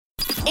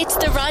It's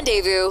The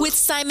Rendezvous with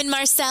Simon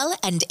Marcel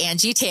and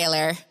Angie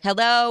Taylor.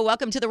 Hello,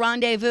 welcome to The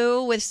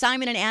Rendezvous with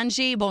Simon and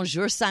Angie.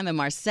 Bonjour, Simon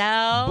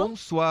Marcel.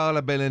 Bonsoir,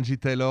 la belle Angie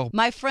Taylor.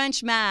 My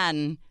French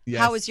man. Yes.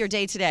 How was your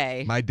day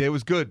today? My day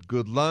was good.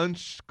 Good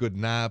lunch, good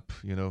nap,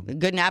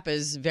 Good nap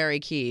is very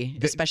key,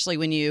 especially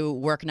when you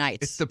work nights.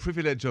 It's the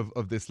privilege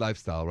of this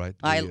lifestyle, right?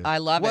 I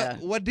love it.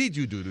 What did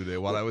you do today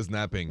while I was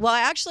napping? Well,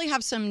 I actually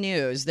have some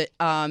news that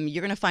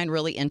you're going to find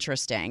really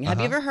interesting. Have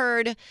you ever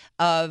heard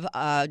of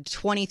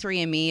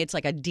 23andMe? It's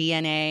like a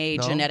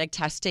DNA genetic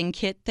testing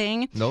kit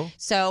thing. No.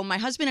 So my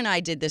husband and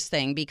I did this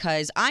thing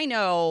because I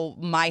know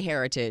my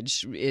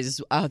heritage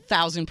is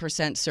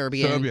 1,000%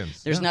 Serbian.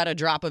 Serbians, There's not a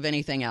drop of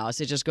anything else.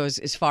 It just goes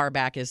as far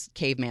back as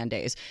caveman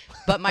days.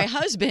 But my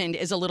husband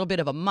is a little bit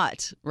of a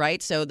mutt,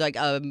 right? So like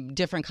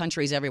different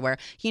countries everywhere.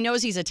 He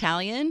knows he's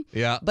Italian,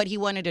 but he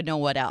wanted to know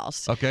what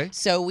else. Okay.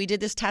 So we did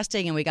this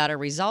testing and we got our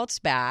results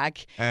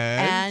back.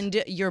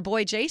 And your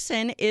boy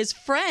Jason is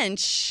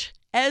French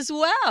as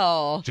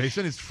well.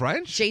 Jason is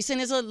French? Jason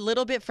is a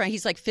little bit French.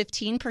 He's like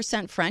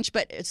 15% French.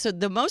 But so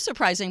the most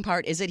surprising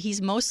part is that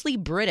he's mostly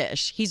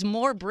British. He's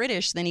more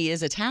British than he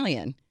is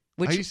Italian.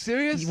 Which Are you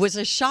serious? Was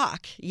a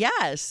shock.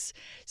 Yes.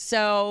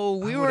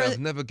 So I would have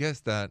never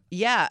guessed that.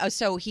 Yeah.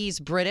 So he's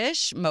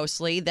British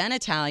mostly, then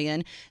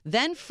Italian,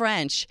 then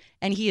French,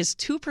 and he is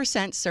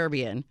 2%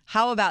 Serbian.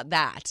 How about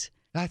that?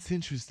 That's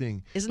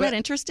interesting. Isn't that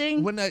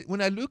interesting? When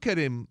I look at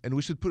him, and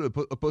we should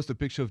post a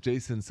picture of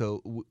Jason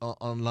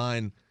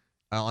online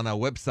on our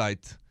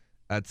website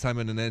at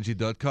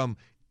simonandangie.com.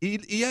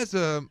 He has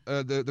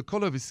the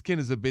color of his skin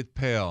is a bit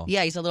pale.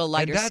 Yeah, he's a little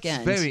lighter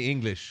skinned. That's very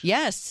English.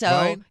 Yes, so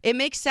right? It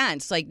makes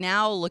sense. Like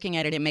now looking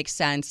at it, it makes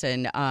sense.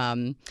 And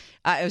I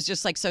was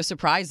just like so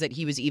surprised that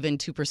he was even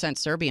 2%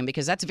 Serbian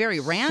because that's very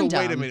random. So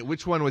wait a minute,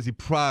 which one was he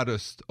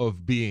proudest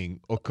of being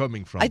or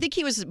coming from? I think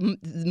he was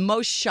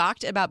most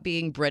shocked about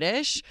being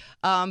British,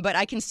 but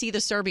I can see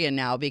the Serbian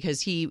now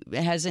because he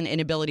has an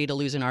inability to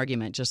lose an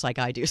argument just like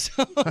I do.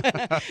 So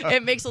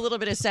it makes a little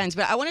bit of sense.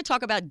 But I want to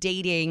talk about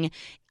dating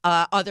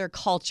other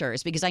cultures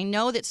because I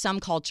know that some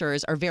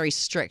cultures are very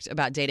strict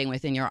about dating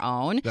within your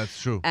own.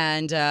 That's true.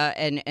 And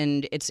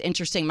it's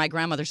interesting. My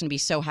grandmother's going to be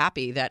so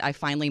happy that I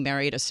finally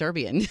married a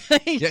Serbian.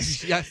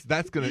 yes,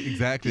 that's gonna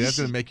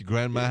make your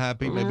grandma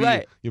happy. Maybe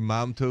right. your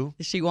mom too.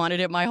 She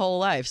wanted it my whole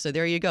life. So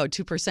there you go,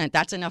 2%.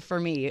 That's enough for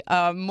me.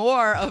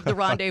 More of The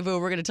Rendezvous.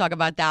 We're going to talk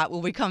about that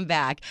when we come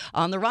back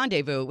on The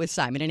Rendezvous with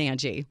Simon and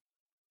Angie.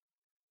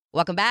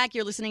 Welcome back.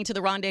 You're listening to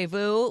The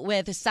Rendezvous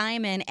with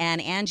Simon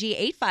and Angie.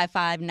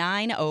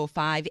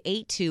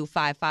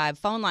 855-905-8255.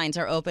 Phone lines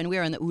are open. We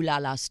are in the Ooh La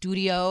La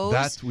studios.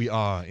 That we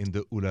are in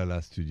the Ooh La La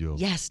studio.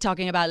 Yes,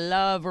 talking about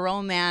love,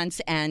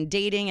 romance, and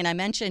dating. And I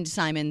mentioned,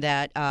 Simon,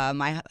 that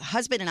my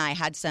husband and I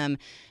had some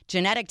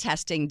genetic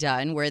testing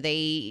done where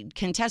they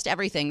can test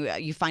everything.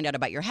 You find out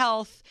about your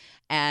health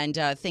and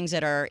things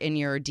that are in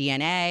your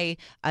DNA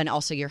and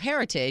also your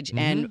heritage,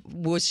 and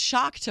was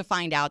shocked to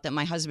find out that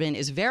my husband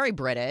is very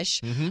British,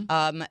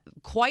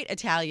 quite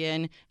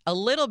Italian, a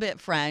little bit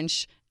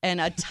French, and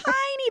a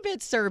tiny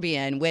bit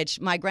Serbian, which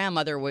my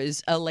grandmother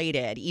was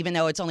elated, even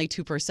though it's only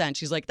 2%.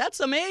 She's like, that's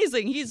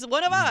amazing. He's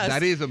one of us.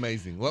 That is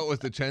amazing. What was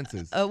the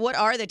chances? What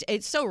are the...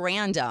 It's so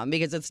random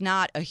because it's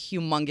not a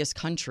humongous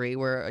country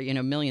where,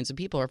 millions of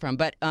people are from,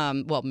 but,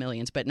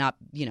 millions, but not,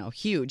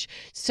 huge.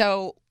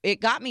 So it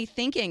got me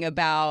thinking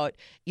about,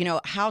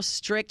 how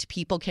strict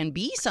people can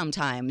be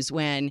sometimes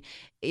when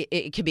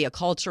it can be a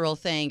cultural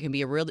thing, can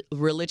be a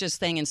religious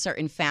thing in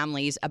certain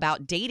families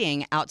about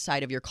dating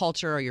outside of your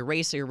culture or your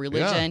race or your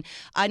religion. Yeah.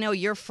 I know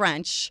you're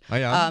French. I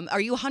am. Are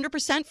you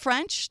 100%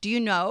 French? Do you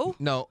know?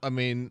 No, I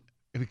mean,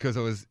 because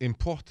I was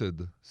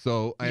imported.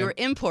 So You're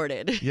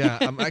imported. Yeah,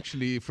 I'm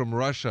actually from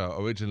Russia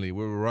originally.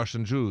 We were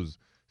Russian Jews.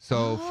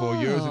 So for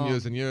years and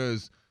years and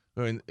years,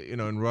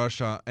 in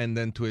Russia, and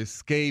then to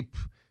escape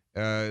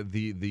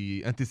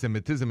the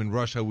anti-Semitism in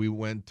Russia, we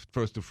went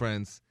first to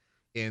France.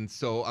 And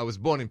so I was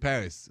born in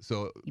Paris.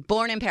 So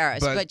born in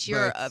Paris, but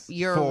you're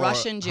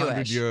Russian Jewish.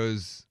 100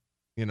 years,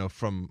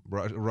 from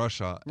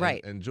Russia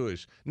and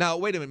Jewish. Now,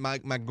 wait a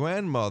minute. My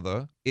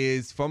grandmother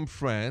is from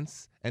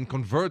France and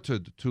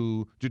converted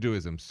to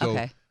Judaism.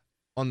 So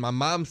on my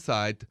mom's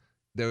side,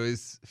 there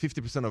is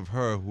 50% of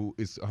her who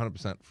is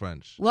 100%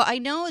 French. Well, I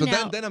know so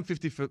now... then I'm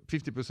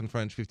 50%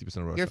 French, 50%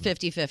 Russian. You're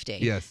 50-50.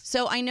 Yes.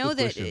 So I know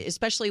that,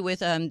 especially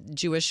with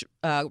Jewish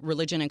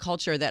religion and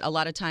culture, that a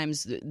lot of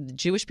times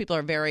Jewish people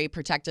are very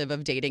protective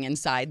of dating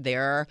inside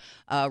their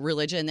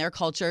religion, their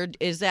culture.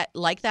 Is that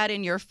like that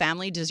in your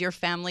family? Does your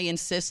family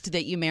insist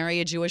that you marry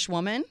a Jewish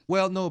woman?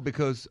 Well, no,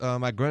 because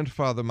my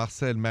grandfather,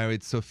 Marcel,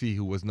 married Sophie,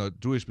 who was not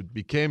Jewish but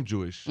became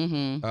Jewish.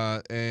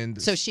 And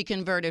so she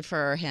converted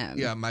for him.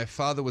 Yeah, my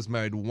father was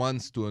married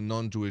once to a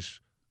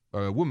non-Jewish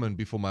woman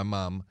before my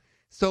mom.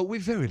 So we're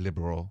very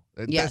liberal.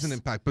 It doesn't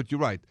impact. But you're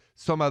right.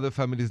 Some other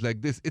families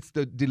like this, it's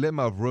the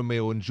dilemma of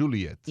Romeo and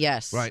Juliet.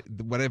 Yes. Right?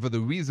 Whatever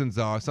the reasons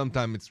are,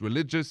 sometimes it's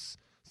religious,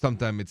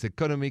 sometimes it's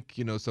economic.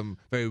 Some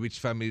very rich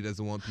family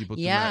doesn't want people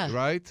to marry,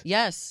 right?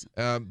 Yes.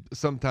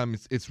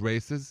 Sometimes it's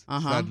races,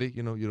 sadly.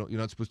 You're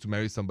not supposed to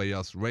marry somebody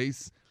else's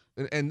race.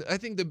 And I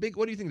think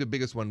what do you think the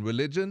biggest one,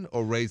 religion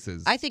or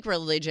races? I think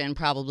religion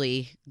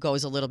probably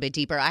goes a little bit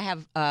deeper. I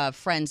have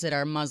friends that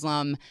are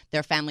Muslim.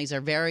 Their families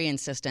are very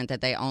insistent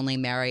that they only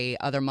marry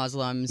other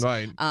Muslims.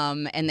 Right.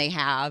 And they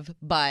have.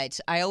 But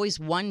I always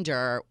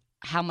wonder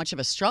how much of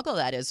a struggle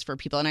that is for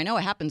people. And I know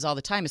it happens all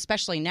the time,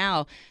 especially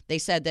now. They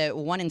said that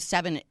 1 in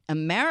 7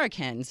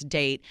 Americans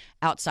date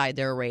outside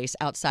their race,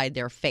 outside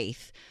their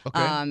faith.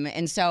 Okay.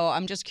 And so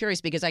I'm just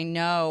curious because I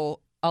know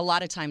a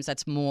lot of times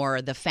that's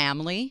more the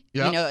family.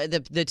 Yeah. You know,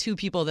 the two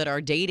people that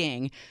are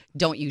dating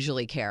don't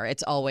usually care.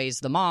 It's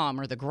always the mom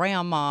or the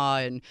grandma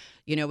and,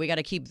 you know, we got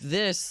to keep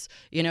this,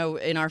 you know,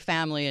 in our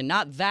family and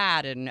not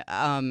that.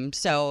 And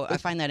so I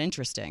find that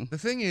interesting. The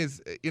thing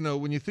is, you know,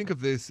 when you think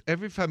of this,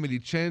 every family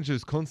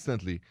changes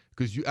constantly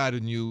because you add a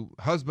new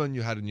husband,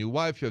 you had a new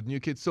wife, you have new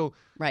kids. So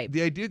Right.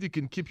 the idea that you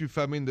can keep your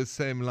family in the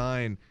same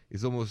line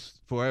is almost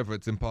forever.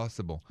 It's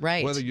impossible.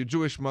 Right. Whether you're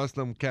Jewish,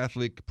 Muslim,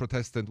 Catholic,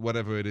 Protestant,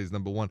 whatever it is,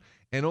 number one.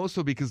 And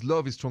also because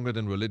love is stronger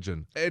than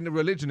religion. And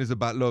religion is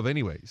about love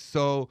anyway.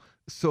 So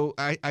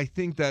I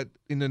think that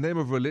in the name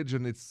of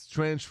religion, it's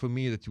strange for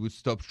me that you would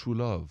stop true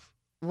love.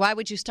 Why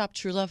would you stop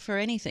true love for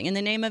anything? In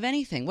the name of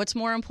anything? What's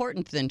more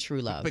important than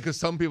true love? Because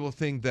some people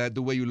think that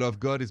the way you love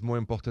God is more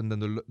important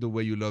than the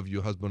way you love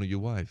your husband or your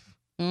wife.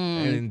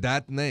 And in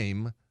that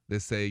name, they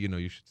say, you know,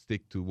 you should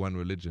stick to one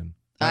religion.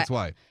 That's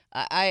why.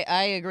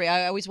 I agree.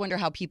 I always wonder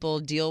how people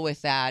deal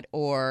with that,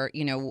 or,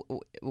 you know,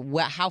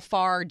 how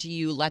far do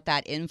you let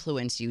that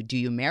influence you? Do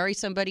you marry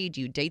somebody?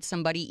 Do you date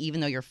somebody even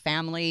though your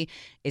family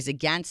is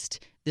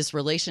against this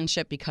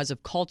relationship because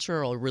of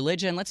culture or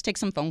religion? Let's take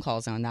some phone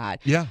calls on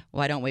that. Yeah.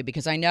 Why don't we?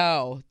 Because I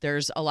know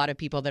there's a lot of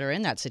people that are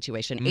in that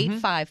situation.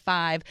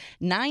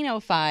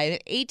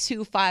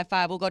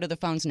 855-905-8255. We'll go to the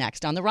phones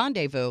next on The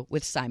Rendezvous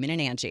with Simon and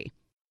Angie.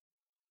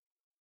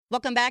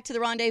 Welcome back to The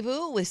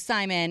Rendezvous with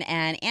Simon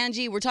and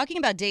Angie. We're talking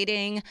about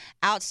dating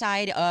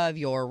outside of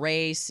your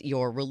race,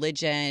 your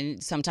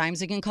religion.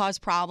 Sometimes it can cause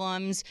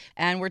problems,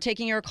 and we're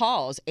taking your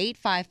calls,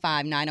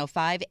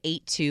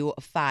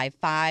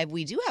 855-905-8255.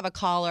 We do have a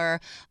caller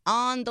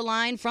on the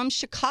line from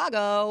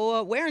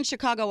Chicago. Where in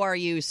Chicago are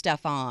you,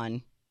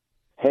 Stefan?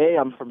 Hey,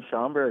 I'm from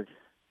Schaumburg.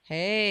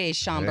 Hey,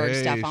 Schaumburg,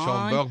 Stefan.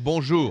 Schaumburg,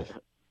 bonjour.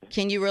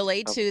 Can you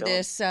relate How's to it going?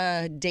 this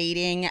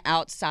dating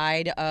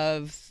outside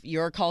of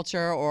your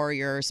culture or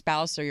your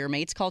spouse or your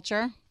mate's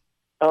culture?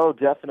 Oh,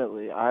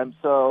 definitely. I'm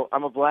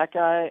a black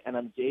guy, and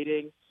I'm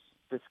dating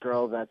this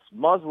girl that's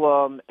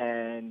Muslim,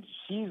 and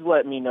she's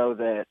let me know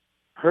that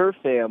her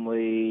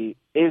family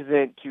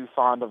isn't too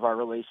fond of our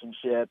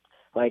relationship.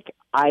 Like,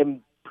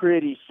 I'm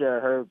pretty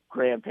sure her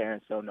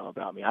grandparents don't know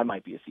about me. I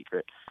might be a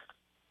secret.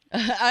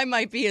 I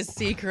might be a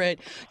secret.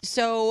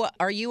 So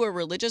are you a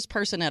religious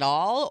person at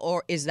all,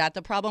 or is that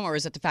the problem, or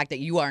is it the fact that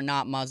you are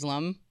not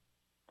Muslim?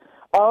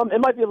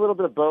 It might be a little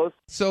bit of both.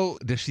 So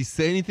does she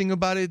say anything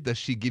about it? Does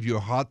she give you a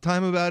hard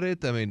time about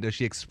it? I mean, does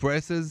she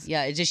expresses?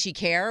 Yeah, does she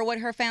care what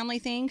her family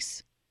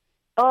thinks?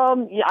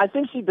 Yeah, I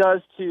think she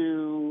does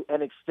to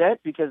an extent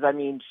because, I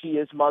mean, she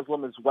is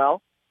Muslim as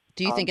well.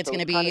 Do you think it's so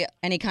going to it's be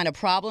any kind of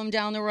problem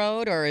down the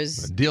road, or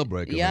is A deal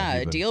breaker. yeah, a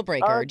even. deal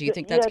breaker? Do you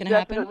think that's going to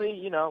happen? Definitely,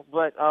 you know,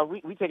 but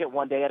we take it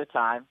one day at a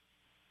time.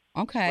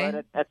 Okay.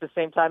 But at the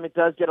same time, it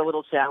does get a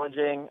little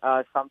challenging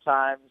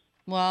sometimes.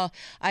 Well,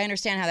 I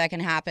understand how that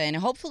can happen.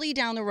 Hopefully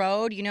down the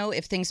road, you know,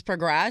 if things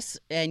progress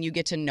and you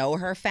get to know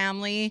her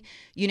family,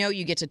 you know,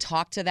 you get to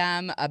talk to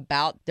them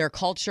about their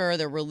culture,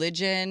 their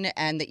religion,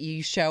 and that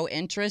you show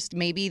interest,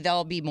 maybe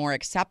they'll be more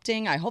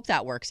accepting. I hope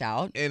that works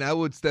out. And I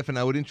would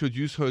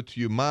introduce her to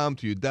your mom,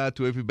 to your dad,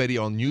 to everybody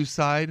on your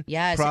side.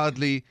 Yes.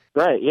 Proudly.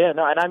 Right, yeah,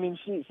 no, and I mean,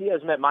 she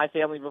has met my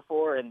family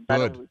before, and I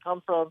Good. don't really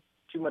come from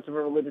too much of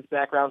a religious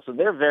background, so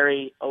they're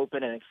very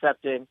open and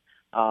accepting.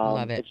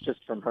 Love it. It's just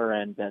from her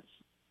end that's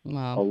a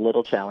Well,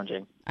 little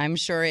challenging. I'm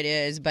sure it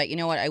is. But you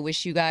know what? I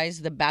wish you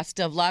guys the best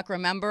of luck.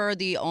 Remember,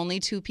 the only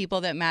two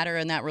people that matter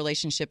in that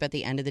relationship at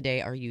the end of the day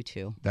are you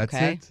two. That's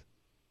okay? it.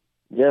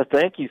 Yeah,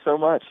 thank you so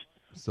much.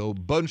 So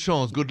bonne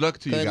chance. Good luck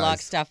to you guys. Good luck,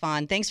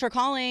 Stefan. Thanks for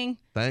calling.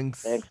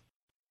 Thanks. Thanks.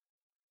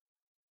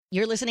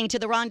 You're listening to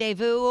The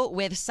Rendezvous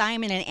with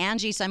Simon and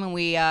Angie. Simon,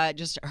 we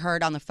just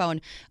heard on the phone,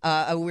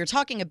 we were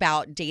talking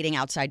about dating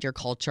outside your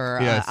culture,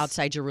 Yes.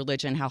 outside your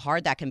religion, how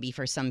hard that can be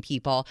for some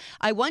people.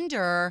 I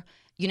wonder,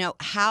 you know,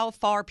 how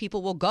far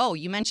people will go.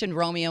 You mentioned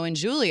Romeo and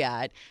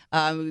Juliet.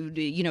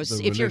 You know,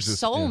 The if you're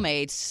religious, yeah.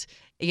 soulmates,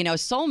 you know,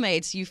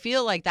 soulmates, you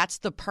feel like that's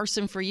the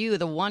person for you,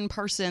 the one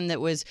person that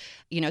was,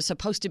 you know,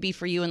 supposed to be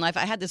for you in life.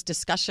 I had this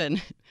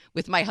discussion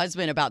with my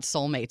husband about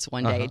soulmates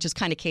one day. Uh-huh. It just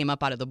kind of came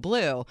up out of the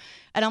blue.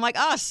 And I'm like,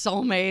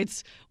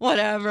 soulmates,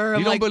 whatever.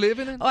 You don't believe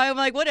in it? I'm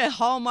like, what did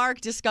Hallmark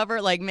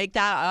discover? Like, make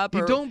that up?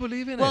 You Or- don't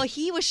believe in Well, it?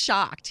 he was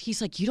shocked.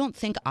 He's like, you don't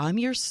think I'm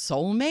your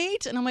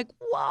soulmate? And I'm like,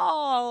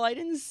 whoa, I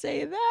didn't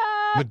say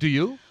that. But do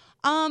you?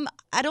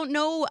 I don't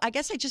know. I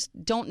guess I just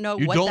don't know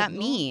You what don't that know?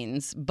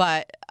 means.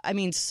 But I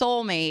mean,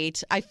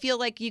 soulmate, I feel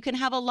like you can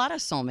have a lot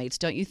of soulmates,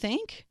 don't you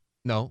think?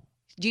 No.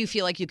 Do you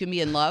feel like you can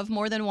be in love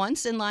more than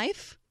once in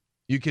life?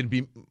 You can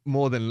be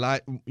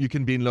you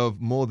can be in love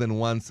more than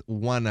once,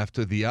 one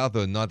after the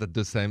other, not at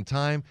the same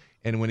time.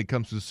 And when it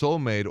comes to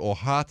soulmate or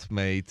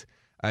heartmate,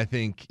 I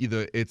think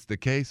either it's the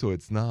case or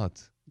it's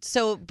not.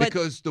 So, but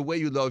because the way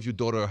you love your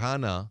daughter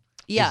Hannah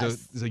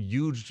is a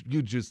huge,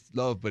 hugest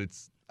love, but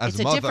it's as it's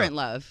a mother, different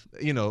love.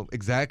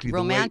 Exactly.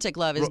 Romantic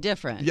love is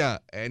different. Yeah,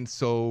 and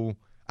so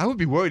I would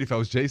be worried if I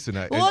was Jason.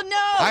 No.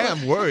 I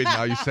am worried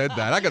now you said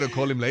that. I got to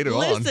call him later on.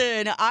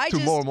 Listen,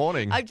 tomorrow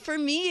morning. For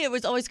me, it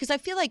was always because I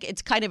feel like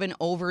it's kind of an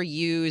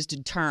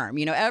overused term.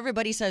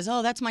 Everybody says,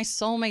 "Oh, that's my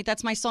soulmate.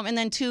 That's my soulmate," and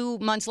then 2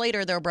 months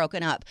later, they're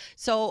broken up.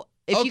 So.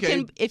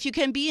 If you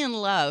can be in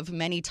love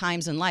many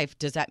times in life,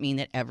 does that mean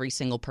that every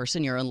single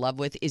person you're in love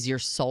with is your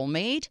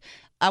soulmate?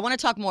 I want to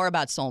talk more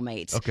about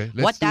soulmates. Okay,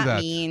 let's what do that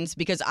means,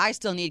 because I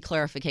still need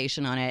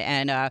clarification on it.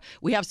 And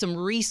we have some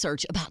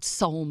research about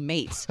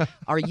soulmates.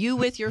 Are you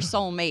with your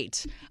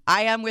soulmate?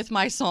 I am with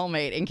my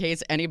soulmate, in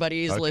case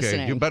anybody's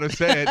listening. You better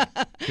say it,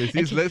 because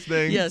he's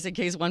listening. Yes, in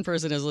case one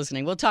person is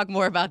listening. We'll talk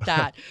more about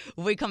that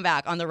when we come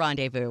back on The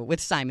Rendezvous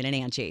with Simon and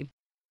Angie.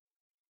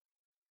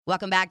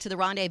 Welcome back to The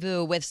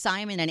Rendezvous with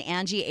Simon and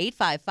Angie,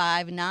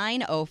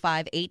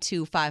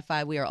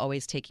 855-905-8255. We are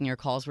always taking your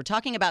calls. We're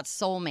talking about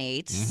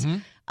soulmates. Mm-hmm.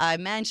 I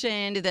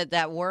mentioned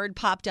that word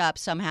popped up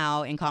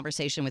somehow in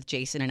conversation with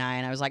Jason and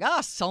I was like,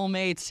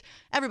 soulmates.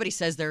 Everybody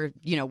says they're,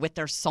 with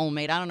their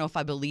soulmate. I don't know if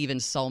I believe in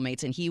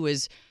soulmates. And he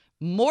was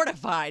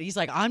mortified. He's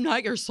like, I'm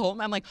not your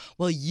soulmate. I'm like,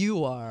 well,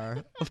 you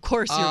are. Of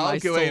course you're my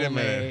soulmate. Wait a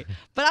minute.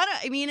 But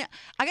I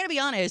got to be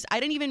honest.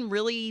 I didn't even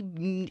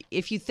really,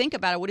 if you think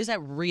about it, what does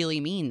that really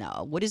mean,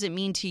 though? What does it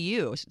mean to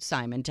you,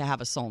 Simon, to have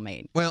a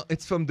soulmate? Well,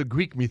 it's from the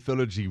Greek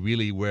mythology,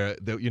 really, where,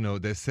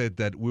 they said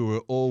that we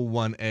were all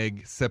one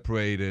egg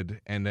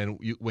separated, and then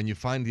when you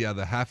find the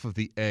other half of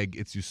the egg,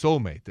 it's your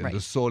soulmate, and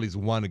the soul is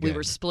one again. We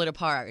were split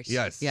apart.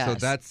 Yes. So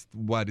that's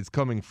what it's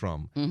coming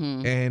from.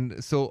 Mm-hmm.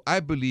 And so I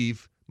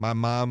believe my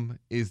mom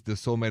is the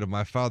soulmate of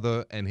my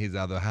father and his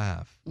other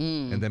half,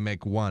 and they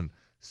make one.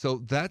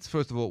 So that's,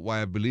 first of all,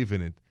 why I believe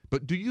in it.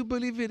 But do you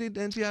believe in it,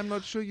 Angie? I'm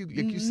not sure. Like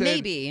you said,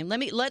 maybe.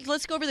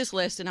 Let's go over this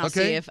list, and I'll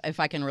see if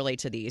I can relate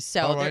to these.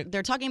 So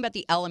they're talking about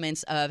the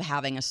elements of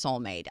having a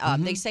soulmate.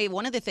 They say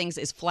one of the things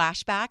is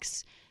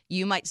flashbacks.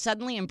 You might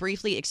suddenly and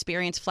briefly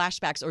experience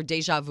flashbacks or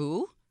déjà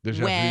vu.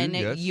 When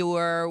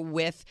you're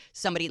with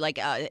somebody like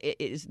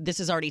this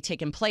has already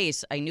taken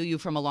place. I knew you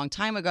from a long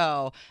time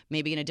ago,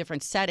 maybe in a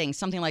different setting,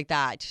 something like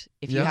that.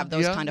 If you have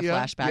those kind of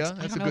flashbacks,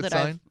 I don't know that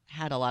I've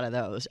had a lot of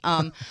those.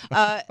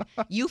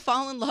 You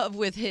fall in love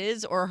with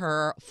his or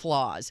her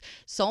flaws.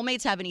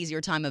 Soulmates have an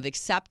easier time of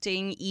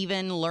accepting,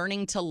 even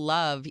learning to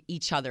love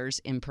each other's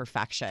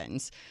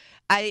imperfections.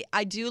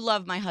 I do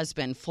love my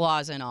husband,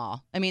 flaws and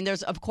all. I mean,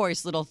 there's, of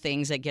course, little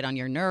things that get on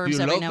your nerves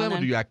every now and then. Do you love them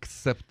or do you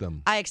accept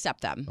them? I accept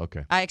them.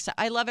 Okay.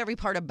 I love every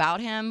part about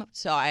him,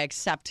 so I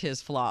accept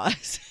his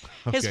flaws.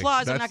 His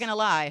flaws, I'm not going to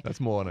lie, that's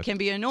more honest. Can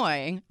be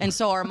annoying, and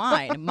so are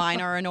mine. Mine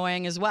are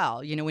annoying as well.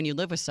 When you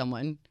live with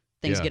someone,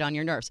 things get on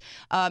your nerves.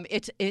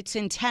 It's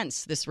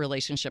intense, this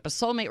relationship. A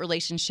soulmate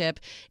relationship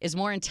is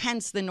more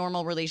intense than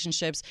normal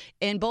relationships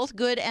in both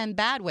good and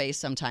bad ways,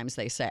 sometimes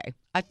they say.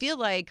 I feel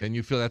like... And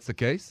you feel that's the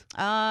case?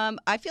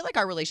 I feel like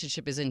our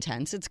relationship is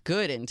intense. It's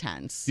good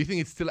intense. Do you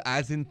think it's still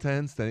as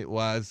intense than it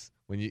was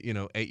when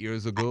 8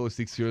 years ago,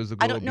 6 years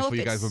ago, before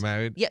you guys were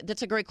married? Yeah,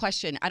 that's a great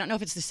question. I don't know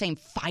if it's the same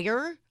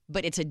fire,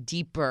 but it's a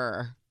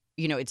deeper,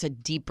 it's a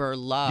deeper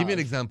love. Give me an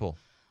example.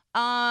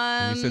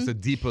 When you say it's a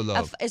deeper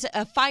love.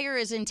 A fire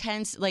is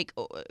intense, like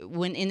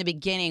when in the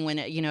beginning, when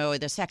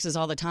the sex is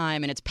all the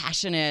time and it's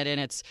passionate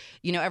and it's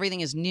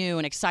everything is new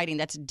and exciting.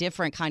 That's a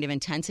different kind of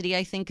intensity,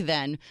 I think,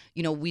 than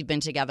we've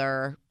been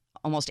together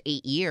almost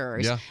 8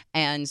 years,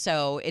 and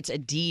so it's a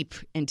deep,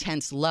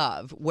 intense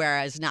love.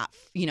 Whereas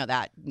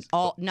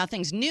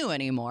nothing's new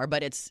anymore,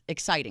 but it's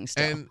exciting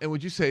still. And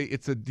would you say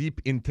it's a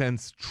deep,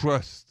 intense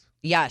trust?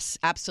 Yes,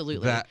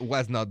 absolutely. That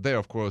was not there,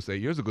 of course,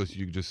 8 years ago. So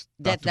you just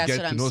that's get what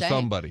to I'm know saying.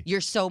 somebody. You're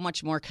so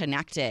much more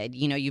connected.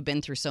 You've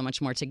been through so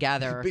much more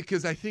together.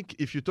 Because I think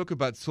if you talk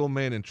about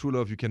soulmate and true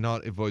love, you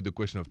cannot avoid the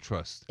question of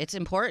trust. It's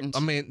important. I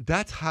mean,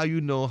 that's how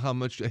you know how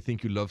much I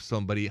think you love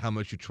somebody, how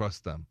much you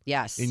trust them.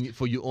 Yes. And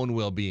for your own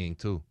well-being,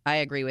 too. I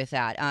agree with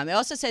that. It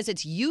also says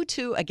it's you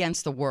two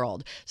against the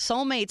world.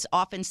 Soulmates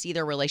often see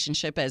their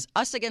relationship as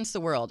us against the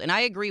world. And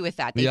I agree with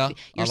that. You're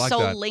like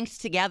so that.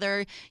 linked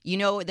together. You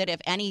know that if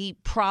any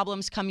problems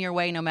come your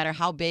way, no matter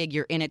how big,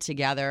 you're in it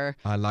together.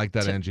 I like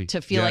that, Angie.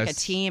 To feel like a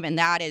team, and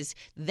that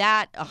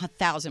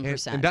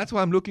 1,000%. And that's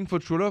why I'm looking for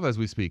true love as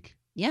we speak.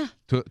 Yeah.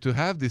 To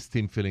have this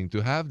team feeling,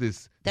 to have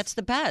this. That's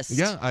the best.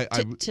 Yeah.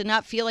 To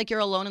not feel like you're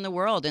alone in the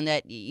world, and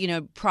that,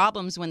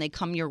 problems when they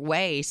come your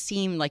way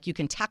seem like you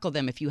can tackle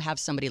them if you have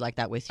somebody like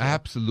that with you.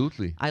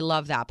 Absolutely. I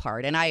love that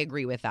part, and I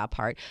agree with that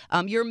part.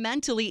 You're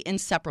mentally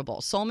inseparable.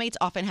 Soulmates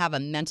often have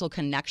a mental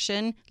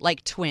connection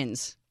like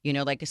twins.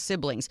 like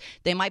siblings.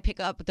 They might pick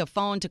up the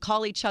phone to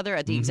call each other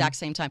at the exact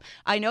same time.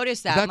 I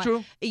noticed that. Is that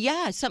true?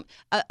 Yeah.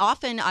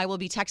 Often I will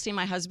be texting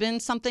my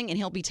husband something and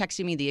he'll be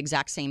texting me the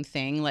exact same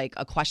thing, like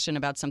a question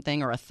about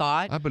something or a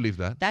thought. I believe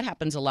that. That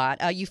happens a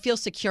lot. You feel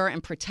secure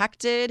and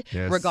protected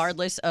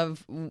regardless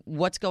of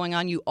what's going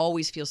on. You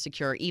always feel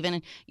secure.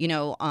 Even,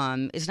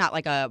 it's not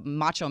like a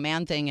macho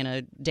man thing and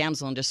a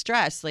damsel in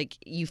distress. Like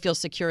you feel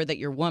secure that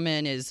your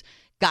woman is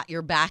got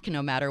your back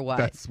no matter what.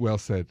 That's well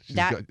said.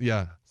 Got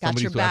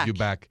somebody your to back. have you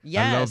back.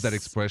 Yes. I love that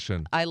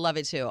expression. I love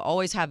it too.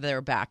 Always have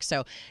their back.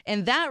 So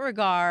in that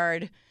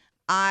regard,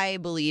 I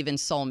believe in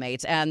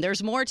soulmates. And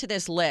there's more to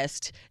this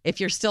list if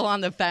you're still on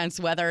the fence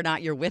whether or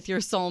not you're with your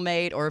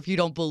soulmate, or if you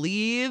don't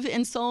believe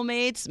in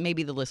soulmates,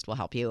 maybe the list will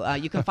help you.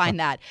 You can find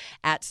that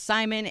at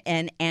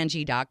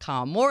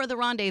simonandangie.com. More of The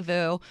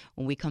Rendezvous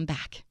when we come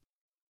back.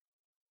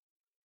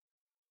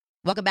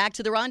 Welcome back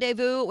to The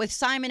Rendezvous with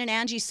Simon and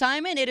Angie.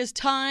 Simon, it is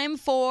time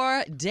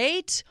for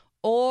Date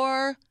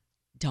or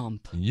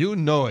Dump. You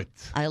know it.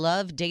 I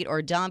love Date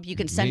or Dump. You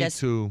can send Me us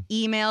too.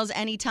 emails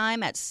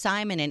anytime at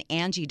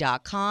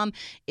simonandangie.com.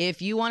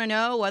 If you want to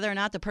know whether or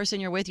not the person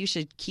you're with, you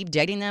should keep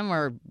dating them,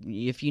 or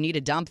if you need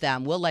to dump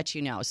them, we'll let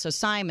you know. So,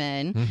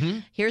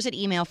 Simon, here's an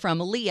email from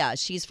Leah.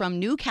 She's from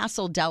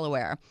Newcastle,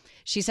 Delaware.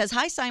 She says,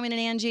 "Hi, Simon and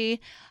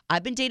Angie.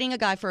 I've been dating a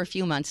guy for a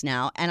few months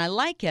now, and I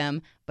like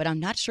him, but I'm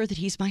not sure that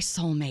he's my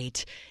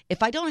soulmate.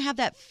 If I don't have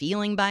that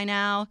feeling by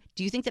now,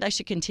 do you think that I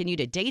should continue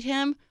to date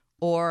him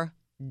or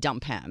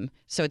dump him?"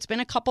 So it's been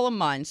a couple of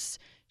months.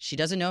 She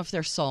doesn't know if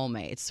they're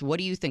soulmates. What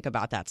do you think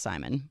about that,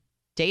 Simon?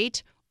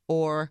 Date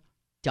or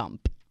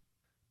dump?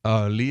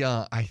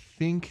 Leah, I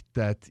think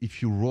that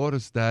if you wrote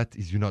us that,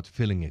 is you're not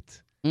feeling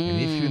it. And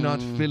if you're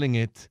not feeling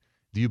it,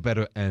 you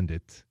better end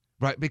it.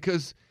 Right?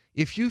 Because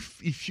if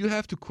you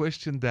have to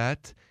question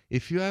that,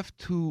 if you have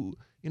to,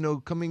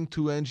 coming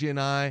to Angie and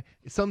I,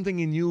 something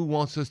in you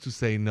wants us to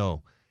say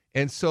no.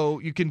 And so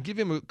you can give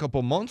him a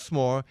couple months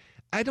more.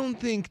 I don't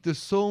think the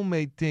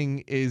soulmate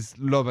thing is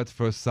love at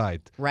first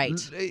sight. Right.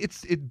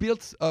 It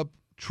builds up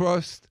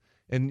trust,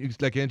 and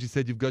like Angie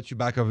said, you've got you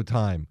back over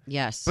time.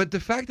 Yes. But the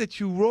fact that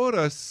you wrote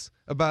us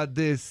about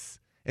this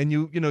and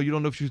you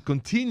don't know if you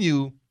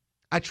continue,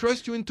 I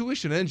trust your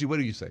intuition. Angie, what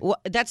do you say?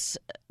 Well, that's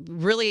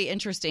really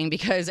interesting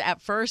because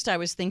at first I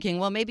was thinking,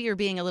 well, maybe you're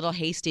being a little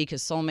hasty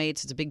because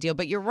soulmates is a big deal.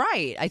 But you're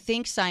right. I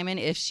think, Simon,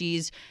 if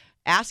she's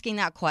asking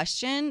that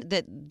question,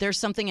 that there's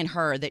something in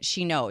her that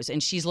she knows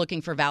and she's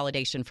looking for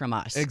validation from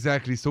us.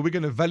 Exactly. So we're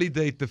going to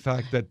validate the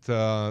fact that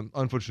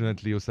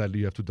unfortunately or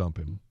sadly you have to dump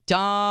him.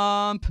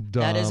 Dump.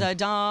 That is a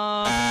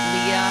dump,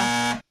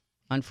 Leah.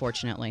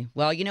 Unfortunately.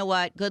 Well, you know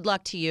what? Good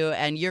luck to you,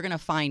 and you're going to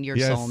find your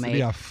soulmate.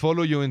 Yeah,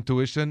 follow your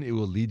intuition. It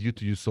will lead you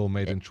to your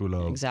soulmate and true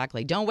love.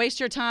 Exactly. Don't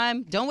waste your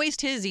time. Don't waste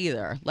his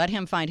either. Let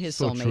him find his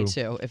So soulmate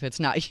true. too, if it's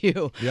not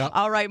you. Yeah.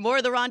 All right, more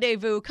of The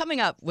Rendezvous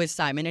coming up with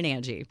Simon and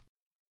Angie.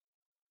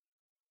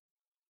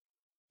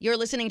 You're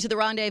listening to The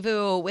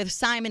Rendezvous with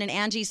Simon and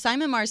Angie.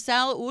 Simon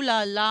Marcel, ooh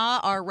la la,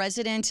 our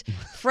resident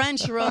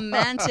French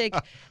romantic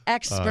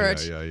expert.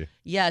 Yeah.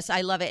 Yes,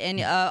 I love it.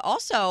 And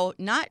also,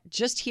 not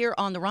just here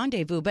on The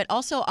Rendezvous, but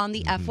also on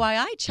the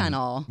FYI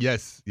channel.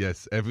 Yes.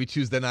 Every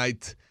Tuesday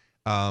night,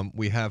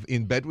 we have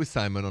In Bed with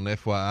Simon on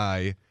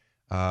FYI.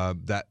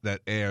 That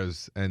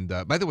airs. And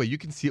by the way, you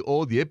can see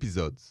all the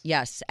episodes.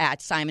 Yes, at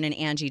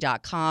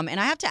simonandangie.com.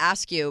 And I have to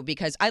ask you,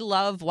 because I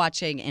love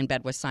watching In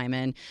Bed with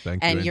Simon.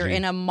 Thank you, and you're Angie.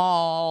 in a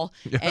mall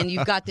and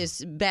you've got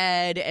this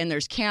bed and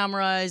there's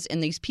cameras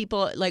and these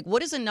people. Like,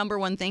 what is the number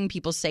one thing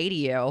people say to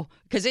you?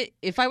 Because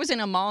if I was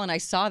in a mall and I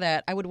saw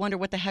that, I would wonder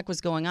what the heck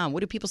was going on.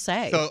 What do people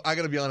say? So I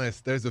got to be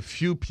honest, there's a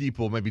few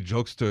people, maybe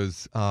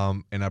jokesters,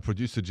 and our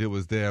producer Jill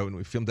was there when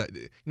we filmed that.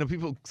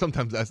 People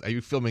sometimes ask, are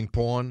you filming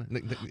porn?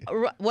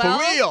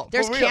 Well, real,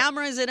 there's for real.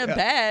 cameras in a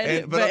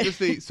bed. But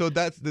obviously, so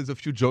there's a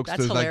few jokesters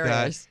That's like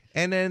hilarious. that.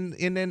 And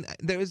then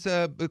there is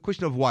a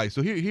question of why.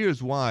 So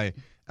here's why.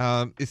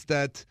 Is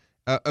that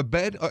a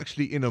bed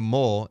actually in a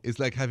mall is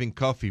like having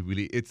coffee,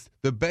 really.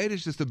 The bed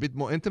is just a bit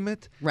more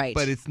intimate. Right.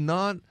 But it's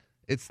not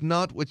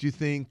what you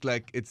think,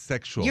 like it's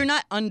sexual. You're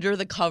not under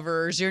the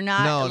covers. You're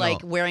not No.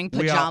 wearing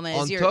pajamas. We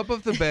are on You're top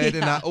of the bed,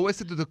 and Yeah. I always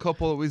say to the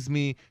couple with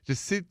me,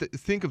 just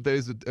think of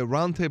there's a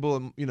round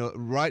table,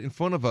 right in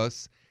front of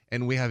us,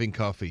 and we're having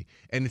coffee.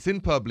 And it's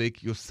in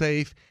public, you're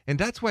safe, and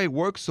that's why it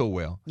works so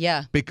well.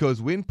 Yeah.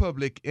 Because we're in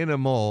public, in a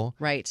mall,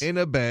 Right. in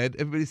a bed,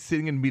 everybody's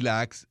sitting and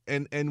relaxed,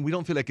 and we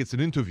don't feel like it's an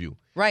interview.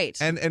 Right.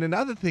 And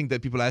another thing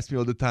that people ask me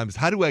all the time is,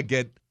 how do I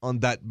get on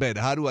that bed?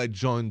 How do I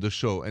join the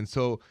show? And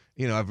so,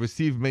 I've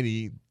received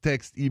many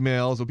text,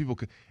 emails, or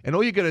and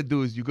all you got to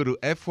do is you go to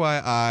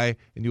FYI,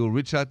 and you'll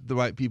reach out to the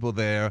right people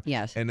there.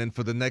 Yes. And then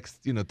for the next,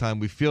 time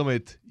we film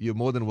it, you're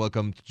more than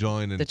welcome to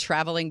join. And the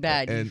traveling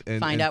bed. and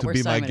Find and out to where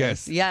be my Simon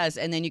guest. is. Yes,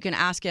 and then you can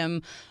ask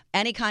him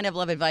any kind of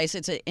love advice.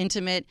 It's an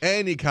intimate.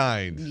 Any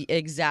kind.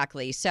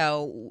 Exactly.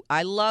 So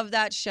I love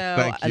that show.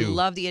 Thank you. I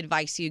love the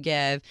advice you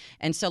give.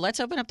 And so let's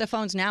open up the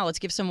phones now. Let's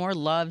give some more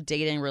love,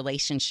 dating,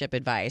 relationship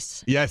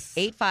advice. Yes.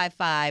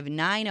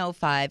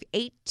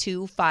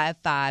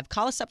 855-905-8255.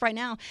 Call us up right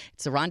now.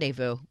 It's The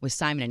Rendezvous with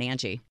Simon and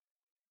Angie.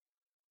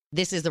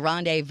 This is the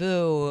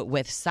Rendezvous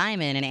with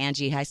Simon and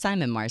Angie. Hi,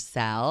 Simon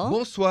Marcel.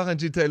 Bonsoir,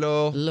 Angie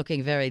Taylor.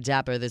 Looking very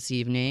dapper this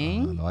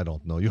evening. No, I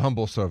don't know. You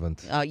humble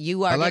servant.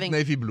 You are. I like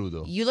navy blue,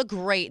 though. You look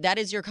great. That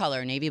is your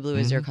color. Navy blue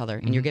is your color.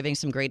 And you're giving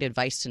some great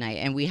advice tonight.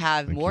 And we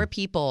have more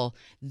people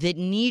that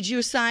need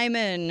you,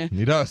 Simon.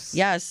 Need us.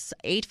 Yes,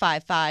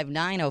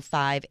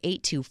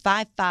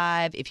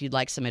 855-905-8255 if you'd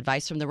like some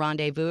advice from the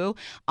Rendezvous.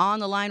 On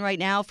the line right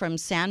now from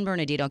San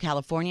Bernardino,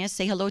 California,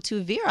 say hello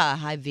to Vera.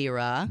 Hi,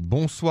 Vera.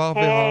 Bonsoir,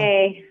 Vera.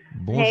 Hey.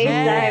 Bonjour.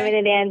 Hey, Simon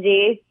and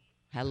Angie.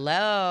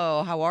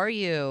 Hello. How are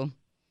you?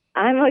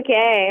 I'm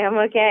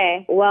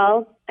okay.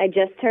 Well, I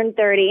just turned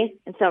 30,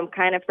 and so I'm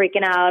kind of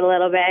freaking out a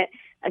little bit.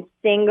 I'm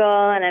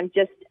single, and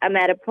I'm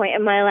at a point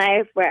in my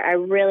life where I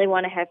really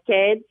want to have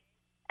kids,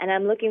 and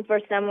I'm looking for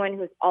someone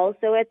who's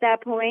also at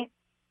that point,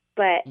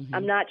 but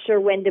I'm not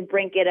sure when to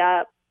bring it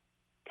up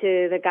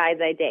to the guys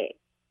I date.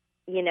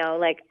 You know,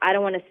 like, I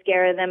don't want to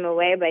scare them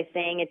away by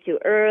saying it too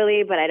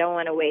early, but I don't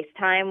want to waste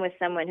time with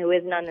someone who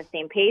isn't on the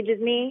same page as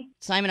me.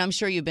 Simon, I'm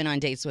sure you've been on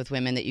dates with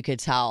women that you could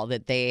tell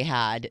that they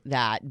had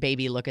that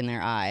baby look in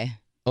their eye.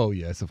 Oh,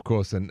 yes, of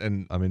course.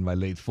 And I'm in my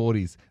late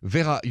 40s.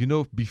 Vera, you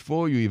know,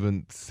 before you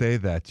even say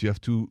that, you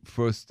have to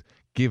first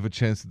give a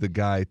chance to the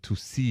guy to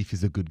see if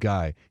he's a good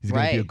guy. He's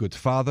going to be a good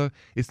father.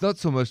 It's not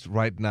so much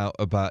right now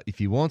about if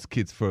he wants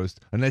kids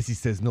first, unless he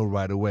says no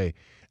right away.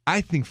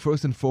 I think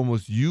first and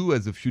foremost, you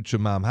as a future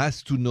mom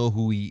has to know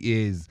who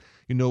he is.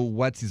 You know,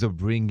 what's his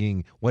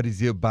upbringing, what is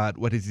he about,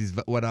 what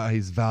are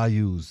his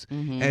values.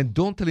 And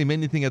don't tell him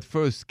anything at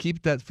first.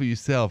 Keep that for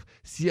yourself.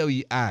 See how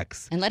he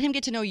acts. And let him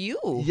get to know you.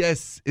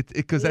 Yes,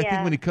 because I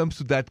think when it comes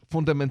to that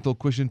fundamental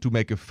question to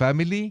make a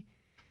family,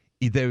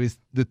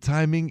 the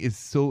timing is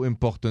so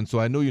important. So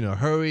I know you're in a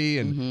hurry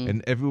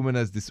and every woman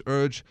has this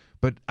urge,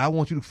 but I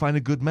want you to find a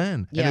good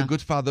man and a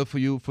good father for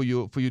your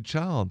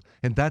child,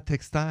 and that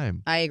takes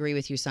time. I agree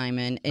with you,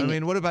 Simon. And I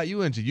mean, what about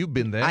you, Angie? You've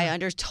been there. I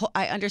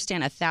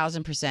understand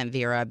 1,000%,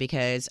 Vera,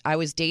 because I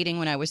was dating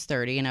when I was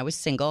 30 and I was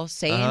single.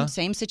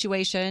 Same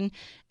situation.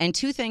 And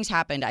two things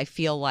happened, I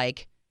feel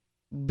like,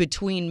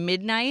 between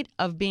midnight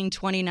of being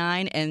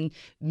 29 and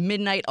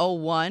midnight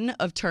 01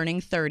 of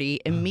turning 30.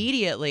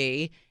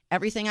 Immediately,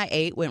 everything I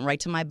ate went right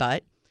to my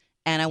butt,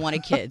 and I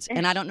wanted kids.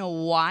 And I don't know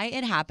why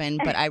it happened,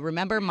 but I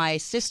remember my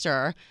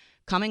sister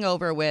coming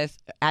over with,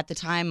 at the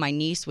time, my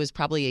niece was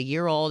probably a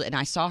year old, and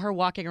I saw her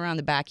walking around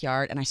the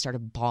backyard, and I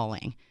started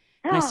bawling.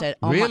 And I said,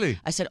 Really?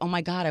 Oh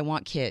my God, I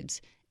want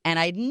kids. And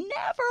I'd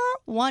never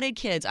wanted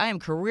kids. I am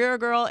career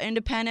girl,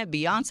 independent,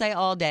 Beyonce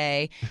all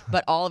day.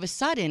 But all of a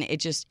sudden, it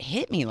just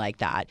hit me like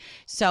that.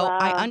 So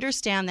I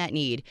understand that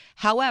need.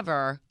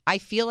 However, I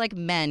feel like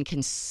men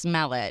can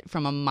smell it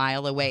from a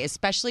mile away,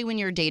 especially when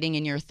you're dating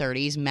in your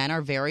 30s. Men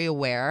are very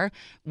aware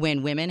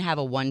when women have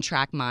a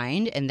one-track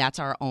mind, and that's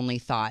our only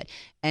thought.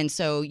 And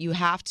so you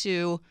have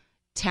to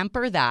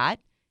temper that.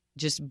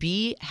 Just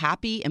be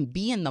happy and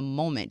be in the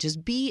moment.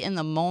 Just be in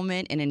the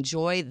moment and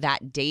enjoy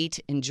that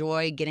date.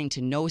 Enjoy getting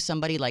to know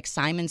somebody. Like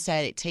Simon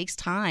said, it takes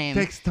time.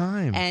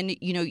 And,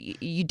 you know,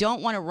 you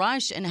don't want to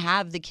rush and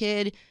have the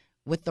kid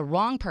with the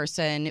wrong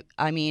person.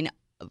 I mean,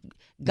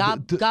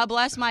 God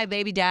bless my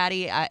baby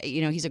daddy.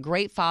 He's a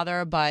great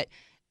father, but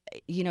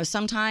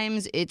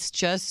sometimes it's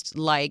just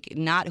like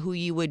not who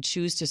you would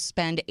choose to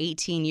spend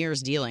 18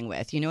 years dealing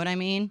with. You know what I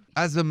mean?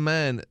 As a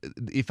man,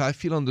 if I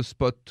feel on the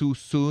spot too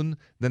soon,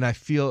 then I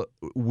feel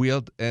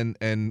weird and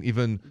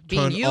even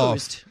being turned used,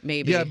 off.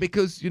 maybe. Yeah,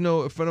 because,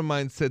 a friend of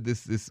mine said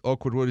this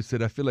awkward word. He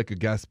said, I feel like a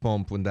gas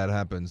pump when that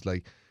happens.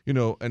 Like,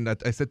 and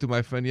I said to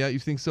my friend, yeah, you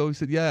think so? He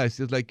said, yeah. I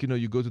said, like,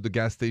 you go to the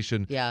gas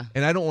station. Yeah.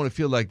 And I don't want to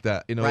feel like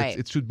that. Right.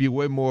 It should be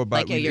way more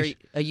about like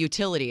a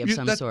utility of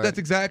some sort. That's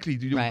exactly.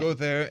 You go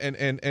there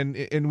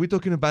and we're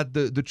talking about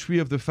the tree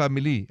of the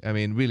family. I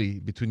mean, really,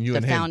 between you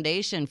and him. The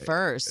foundation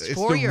first it's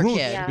for the your roots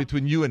kid.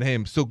 Between you and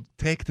him. So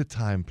take the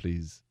time,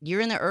 please.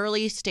 You're in the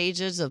early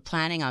stages of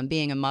planning on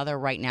being a mother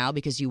right now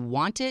because you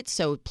want it.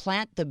 So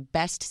plant the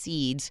best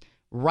seeds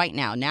right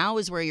now. Now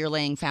is where you're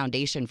laying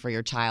foundation for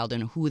your child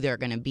and who they're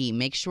going to be.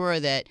 Make sure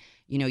that,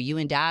 you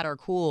and dad are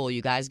cool.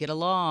 You guys get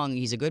along.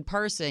 He's a good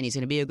person. He's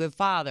going to be a good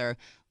father.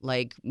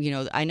 Like,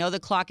 I know the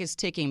clock is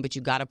ticking, but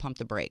you got to pump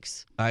the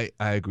brakes. I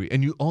agree.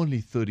 And you're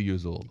only 30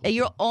 years old. Okay?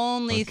 You're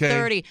only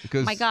 30.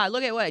 Because my God,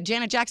 look at what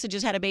Janet Jackson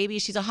just had a baby.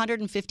 She's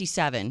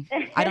 157.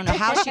 I don't know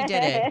how she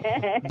did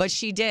it, but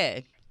she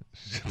did.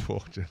 Poor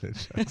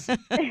Janet Jackson.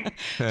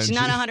 She's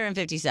not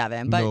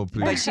 157,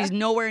 but she's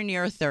nowhere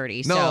near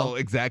 30. No,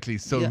 exactly.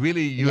 So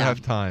really, you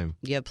have time.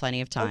 You have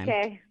plenty of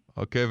time.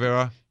 Okay,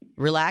 Vera.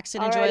 Relax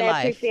and All enjoy right, life.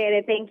 I appreciate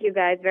it. Thank you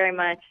guys very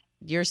much.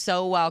 You're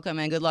so welcome,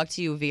 and good luck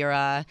to you,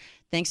 Vera.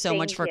 Thanks so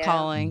much for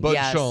calling. Bonne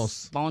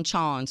chance. Bonne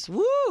chance.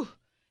 Woo!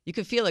 You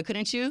could feel it,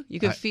 couldn't you? You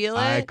could feel it?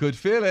 I could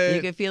feel it.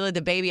 You could feel it,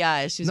 the baby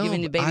eyes. She was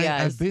giving you baby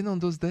eyes. I've been on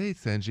those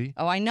dates, Angie.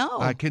 Oh, I know.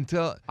 I can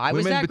tell. I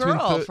was that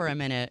girl for a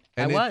minute.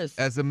 I was.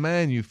 As a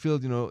man, you feel,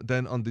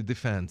 then on the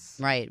defense.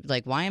 Right.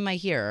 Like, why am I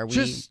here?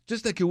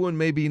 Just like a woman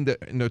maybe in her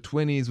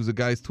 20s, with a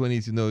guy's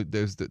 20s,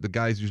 there's the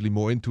guy's usually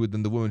more into it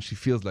than the woman. She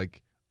feels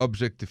like,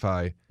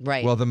 objectify.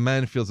 Right. Well, the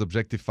man feels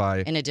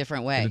objectified in a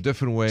different way. In a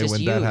different way Just when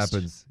used. that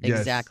happens. Yes.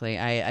 Exactly.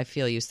 I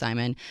feel you,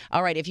 Simon.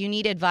 All right. If you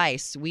need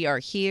advice, we are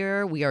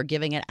here. We are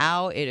giving it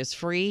out. It is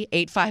free.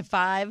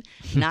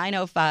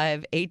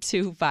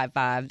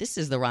 855-905-8255. This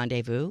is The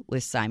Rendezvous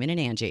with Simon and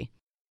Angie.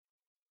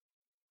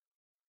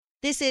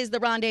 This is The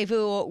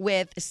Rendezvous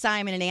with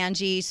Simon and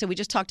Angie. So we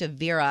just talked to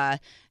Vera,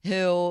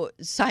 who,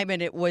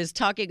 Simon, was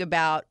talking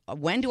about,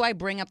 when do I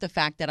bring up the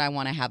fact that I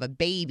want to have a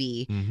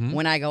baby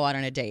when I go out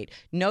on a date?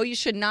 No, you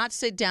should not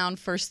sit down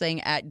first thing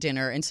at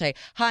dinner and say,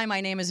 hi, my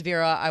name is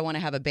Vera. I want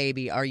to have a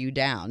baby. Are you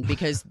down?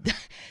 Because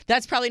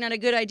that's probably not a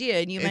good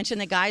idea. And you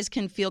mentioned that guys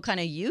can feel kind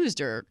of used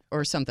or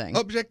something.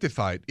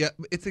 Objectified. Yeah,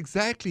 it's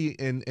exactly,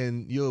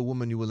 and you're a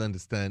woman, you will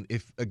understand.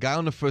 If a guy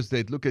on the first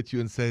date look at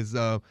you and says,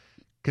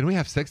 can we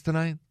have sex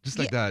tonight? Just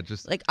like that.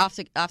 Just like off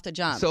the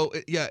jump. So,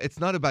 it's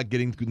not about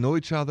getting to know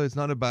each other. It's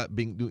not about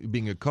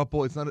being a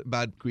couple. It's not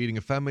about creating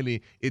a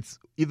family. It's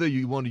either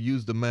you want to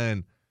use the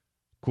man,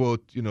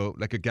 quote,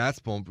 like a gas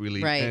pump,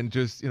 really. Right. And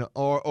just,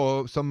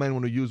 or some men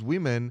want to use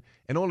women,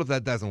 and all of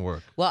that doesn't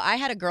work. Well, I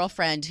had a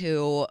girlfriend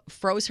who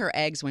froze her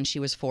eggs when she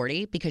was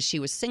 40 because she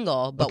was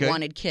single but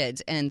wanted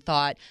kids and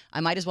thought, I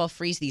might as well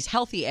freeze these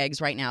healthy eggs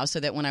right now so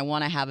that when I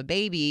want to have a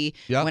baby,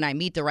 when I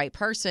meet the right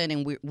person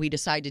and we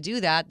decide to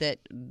do that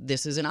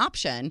this is an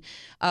option,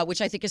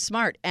 which I think is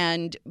smart.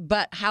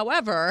 But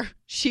however,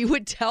 she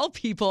would tell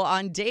people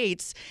on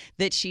dates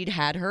that she'd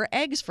had her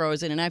eggs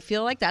frozen. And I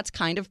feel like that's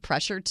kind of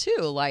pressure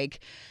too. Like,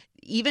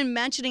 even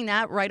mentioning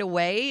that right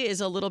away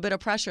is a little bit of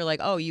pressure. Like,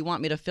 oh, you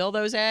want me to fill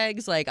those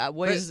eggs? Like,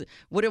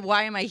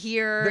 why am I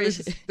here?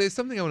 There's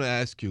something I want to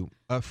ask you.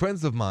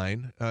 Friends of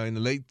mine in the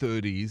late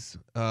 30s,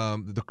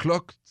 the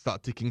clock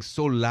start ticking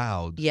so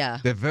loud. Yeah.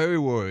 They're very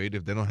worried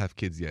if they don't have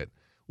kids yet.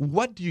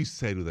 What do you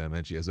say to them,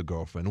 Angie, as a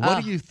girlfriend?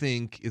 What do you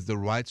think is the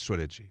right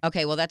strategy?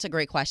 Okay, well, that's a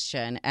great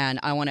question, and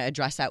I want to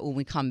address that when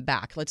we come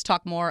back. Let's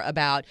talk more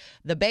about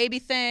the baby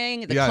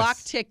thing, the clock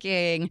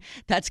ticking.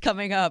 That's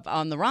coming up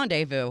on The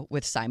Rendezvous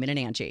with Simon and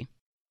Angie.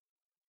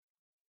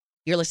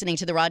 You're listening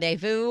to The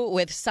Rendezvous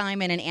with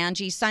Simon and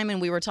Angie.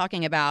 Simon, we were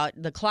talking about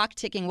the clock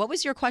ticking. What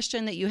was your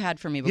question that you had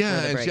for me before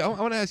the break? Angie, I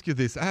want to ask you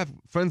this. I have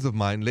friends of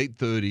mine, late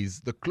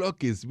 30s. The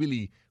clock is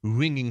really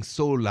ringing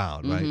so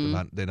loud,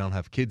 right? They don't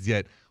have kids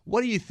yet.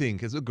 What do you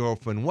think, as a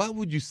girlfriend, what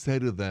would you say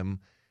to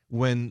them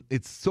when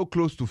it's so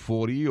close to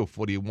 40 or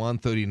 41,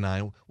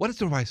 39? What is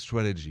the right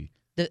strategy?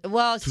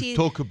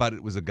 Talk about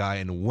it with a guy,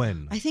 and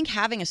when? I think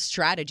having a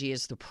strategy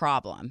is the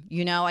problem.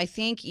 I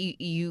think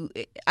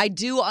I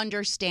do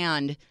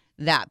understand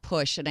that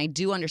push, and I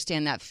do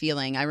understand that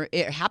feeling.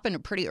 It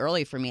happened pretty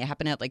early for me. It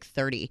happened at like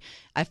 30.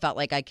 I felt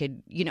like I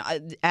could,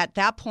 at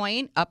that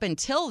point, up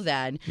until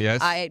then,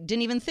 I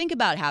didn't even think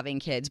about having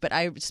kids. But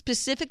I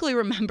specifically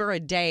remember a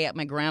day at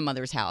my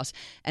grandmother's house,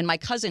 and my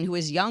cousin, who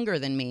is younger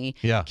than me,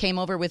 came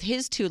over with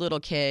his 2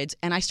 little kids,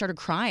 and I started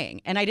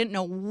crying. And I didn't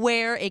know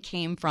where it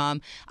came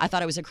from. I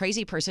thought I was a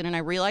crazy person, and I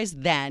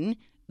realized then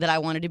that I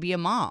wanted to be a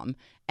mom.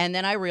 And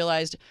then I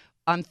realized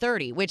I'm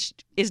 30, which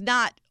is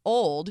not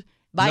old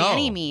by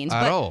any means,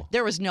 but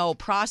there was no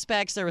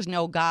prospects, there was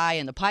no guy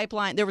in the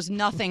pipeline, there was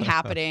nothing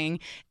happening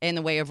in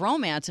the way of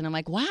romance. And I'm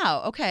like,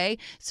 wow, okay.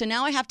 So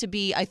now I have to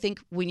be, I think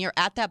when you're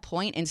at that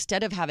point,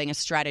 instead of having a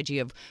strategy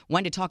of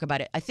when to talk about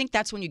it, I think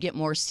that's when you get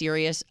more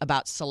serious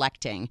about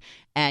selecting,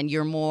 and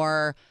you're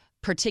more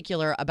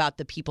particular about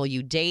the people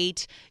you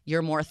date.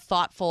 You're more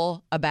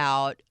thoughtful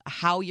about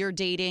how you're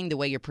dating, the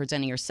way you're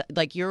presenting yourself.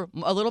 Like, you're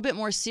a little bit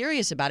more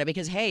serious about it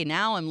because, hey,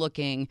 now I'm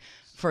looking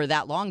for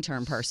that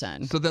long-term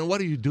person. So then what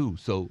do you do?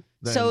 So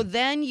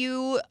then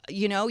you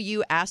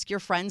ask your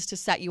friends to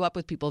set you up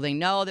with people they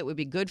know that would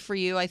be good for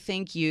you. I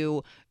think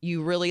you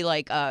really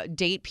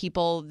date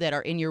people that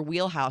are in your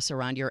wheelhouse,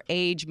 around your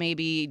age,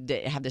 maybe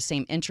that have the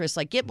same interests.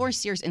 Like, get more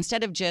serious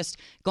instead of just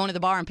going to the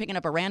bar and picking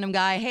up a random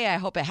guy. Hey, I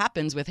hope it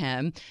happens with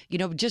him.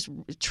 Just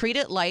treat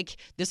it like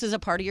this is a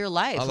part of your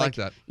life. I like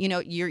that.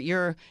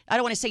 You're I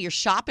don't want to say you're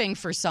shopping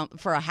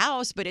for a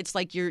house, but it's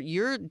like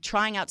you're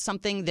trying out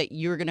something that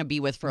you're going to be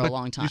with for a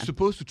long time. You're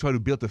supposed to try to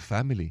build a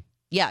family.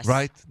 Yes.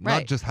 Right?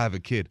 Not just have a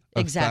kid.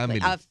 Exactly.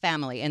 Family. A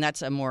family. And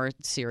that's a more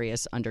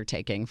serious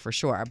undertaking for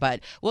sure.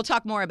 But we'll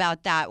talk more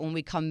about that when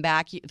we come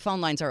back.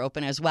 Phone lines are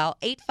open as well.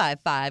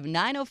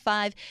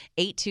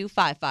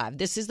 855-905-8255.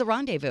 This is The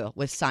Rendezvous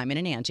with Simon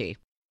and Angie.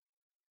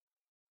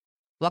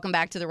 Welcome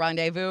back to The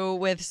Rendezvous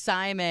with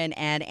Simon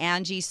and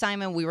Angie.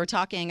 Simon, we were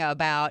talking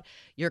about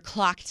your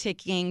clock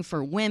ticking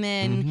for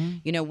women.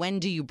 When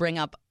do you bring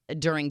up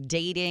during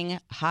dating,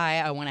 hi,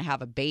 I want to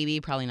have a baby?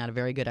 Probably not a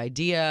very good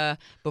idea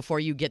before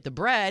you get the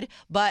bread,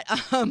 but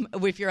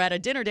if you're at a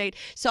dinner date.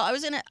 So I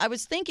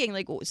was thinking,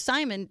 like,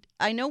 Simon,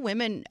 I know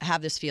women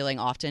have this feeling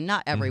often,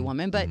 not every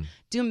woman, but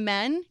do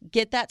men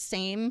get that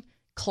same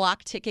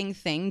clock ticking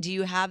thing? Do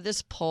you have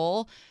this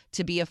pull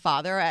to be a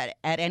father at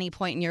any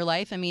point in your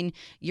life? I mean,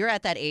 you're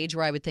at that age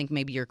where I would think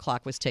maybe your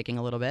clock was ticking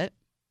a little bit.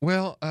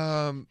 Well,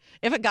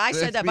 If a guy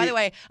said that, by the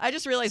way, I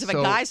just realized if a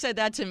guy said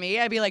that to me,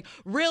 I'd be like,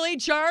 really,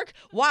 jerk?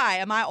 Why?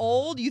 Am I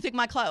old? You think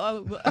my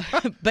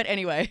But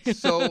anyway.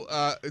 It's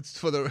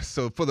for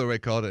the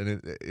record,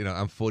 and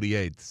I'm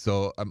 48,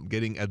 so I'm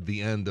getting at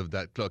the end of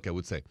that clock, I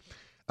would say.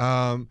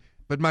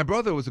 But my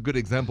brother was a good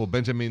example.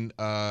 Benjamin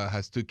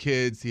has 2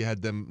 kids. He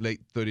had them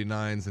late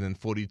 39s and then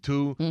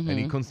 42, and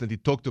he constantly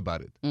talked about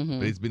it.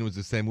 But he's been with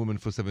the same woman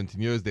for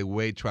 17 years.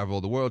 They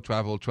travel the world,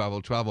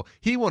 travel.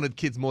 He wanted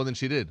kids more than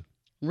she did.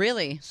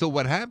 Really? So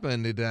what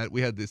happened is that we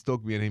had this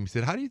talk, me and him. He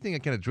said, how do you think I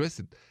can address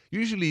it?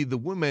 Usually the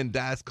woman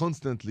does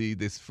constantly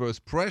this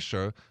first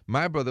pressure.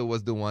 My brother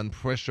was the one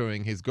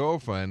pressuring his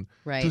girlfriend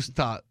to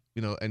start,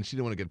 and she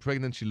didn't want to get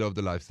pregnant. She loved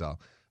the lifestyle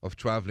of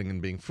traveling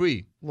and being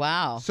free.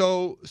 Wow.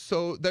 So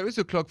there is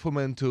a clock for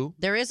men too.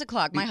 There is a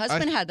clock. My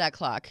husband had that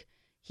clock.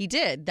 He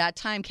did. That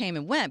time came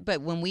and went.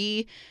 But when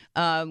we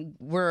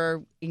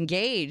were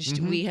engaged,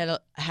 we had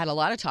a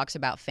lot of talks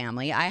about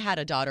family. I had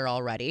a daughter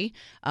already.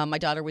 My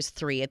daughter was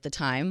 3 at the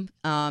time.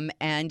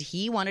 And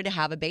he wanted to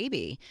have a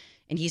baby.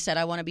 And he said,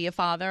 I want to be a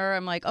father.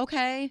 I'm like,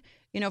 okay.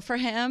 For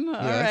him, all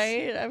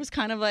right. I was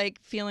kind of like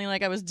feeling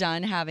like I was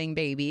done having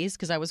babies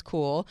because I was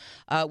cool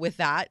with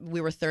that. We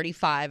were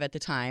 35 at the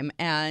time.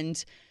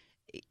 And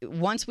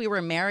once we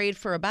were married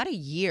for about a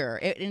year,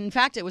 in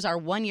fact, it was our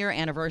 1-year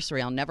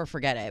anniversary. I'll never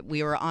forget it.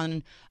 We were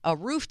on a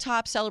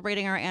rooftop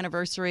celebrating our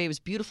anniversary. It was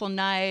a beautiful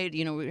night.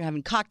 We were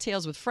having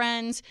cocktails with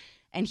friends.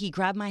 And he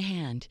grabbed my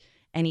hand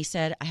and he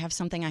said, I have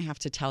something I have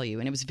to tell you.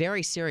 And it was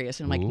very serious.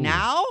 And I'm like,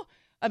 now?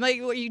 I'm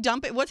like, well, you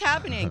dump it? What's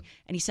happening?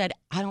 And he said,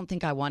 I don't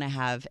think I want to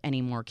have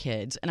any more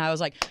kids. And I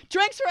was like,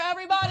 drinks for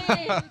everybody.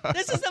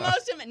 This is the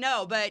most.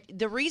 No, but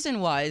the reason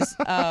was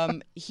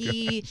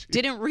he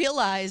didn't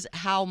realize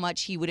how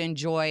much he would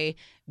enjoy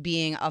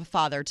being a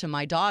father to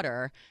my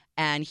daughter.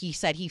 And he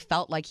said he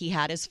felt like he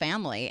had his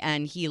family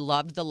and he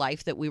loved the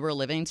life that we were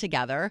living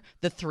together,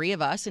 the 3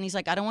 of us. And he's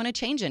like, I don't want to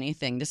change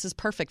anything. This is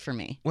perfect for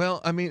me.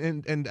 Well, I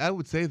mean, and I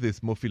would say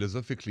this more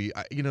philosophically,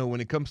 when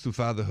it comes to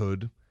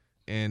fatherhood,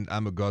 and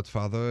I'm a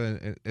godfather,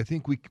 and I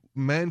think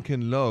men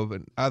can love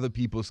other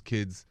people's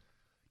kids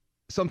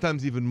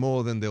sometimes even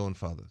more than their own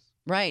fathers.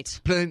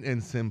 Right. Plain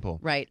and simple.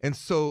 Right. And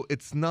so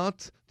it's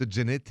not the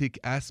genetic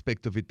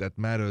aspect of it that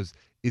matters,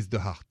 it's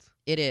the heart.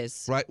 It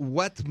is. Right?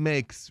 What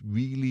makes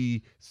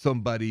really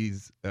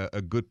somebody's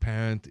a good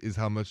parent is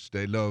how much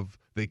they love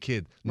their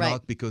kid,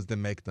 not because they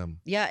make them.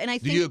 Yeah, and I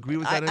think... Do you agree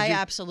with that, I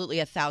absolutely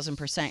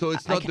 1,000%. So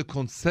it's not the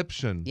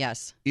conception.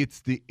 Yes.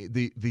 It's the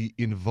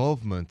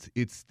involvement.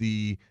 It's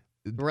the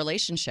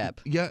relationship.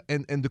 Yeah,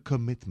 and the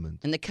commitment.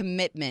 And the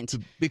commitment.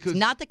 Because it's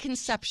not the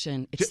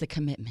conception, it's the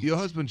commitment. Your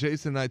husband,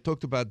 Jason, and I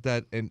talked about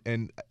that,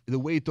 and the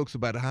way he talks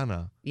about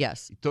Hannah.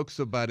 Yes. He talks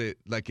about it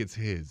like it's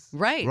his.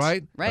 Right.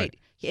 Right? Right.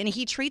 And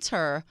he treats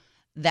her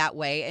that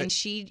way, and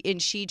she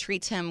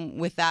treats him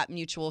with that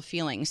mutual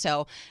feeling.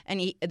 So,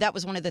 that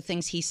was one of the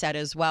things he said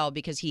as well,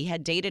 because he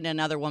had dated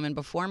another woman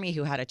before me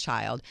who had a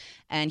child,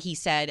 and he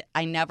said,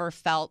 I never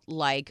felt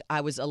like I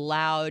was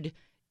allowed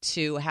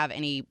to have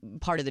any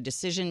part of the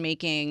decision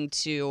making,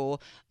 to,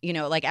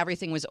 like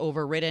everything was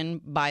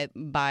overridden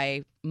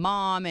by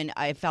mom, and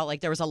I felt like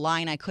there was a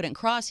line I couldn't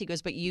cross. He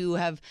goes, but you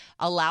have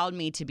allowed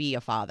me to be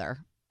a father.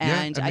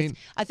 And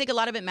I think a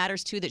lot of it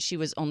matters, too, that she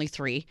was only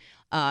 3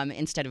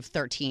 instead of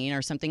 13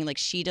 or something. Like,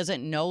 she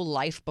doesn't know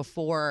life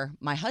before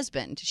my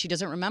husband. She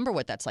doesn't remember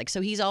what that's like.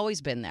 So he's always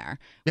been there,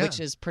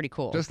 which is pretty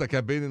cool. Just like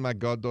I've been in my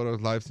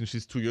goddaughter's life since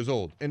she's 2 years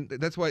old. And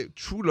that's why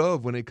true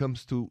love when it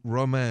comes to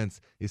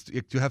romance is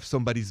to have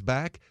somebody's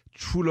back.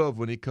 True love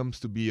when it comes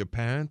to be a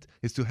parent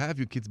is to have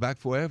your kids back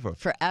forever.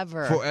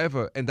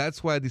 Forever. And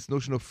that's why this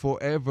notion of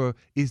forever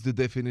is the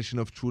definition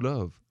of true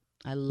love.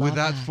 I love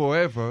Without that.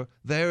 Forever,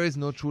 there is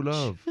no true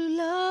love. True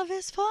love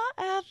is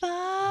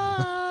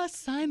forever,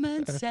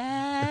 Simon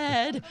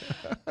said.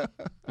 All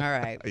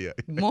right. Yeah.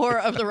 More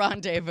of The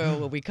Rendezvous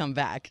when we come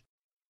back.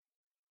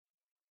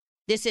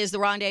 This is The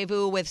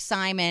Rendezvous with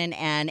Simon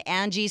and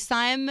Angie.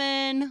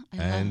 Simon.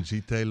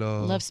 Angie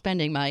Taylor. Love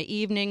spending my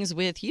evenings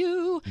with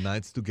you.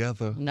 Nights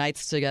together.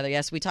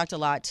 Yes, we talked a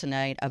lot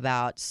tonight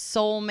about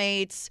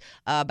soulmates,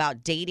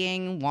 about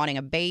dating, wanting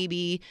a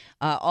baby,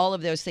 all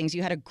of those things.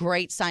 You had a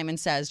great Simon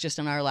Says just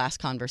in our last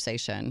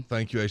conversation.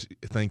 Thank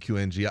you,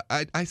 Angie.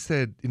 I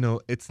said,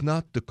 it's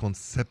not the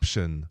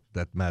conception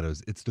that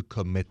matters. It's the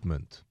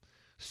commitment.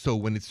 So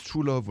when it's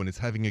true love, when it's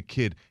having a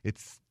kid,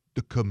 it's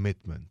the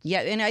commitment.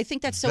 Yeah, and I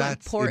think that's important.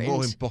 That's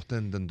more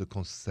important than the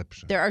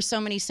conception. There are so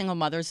many single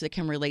mothers that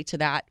can relate to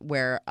that,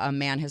 where a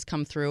man has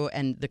come through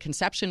and the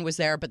conception was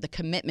there, but the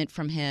commitment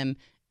from him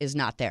is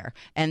not there.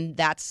 And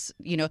that's,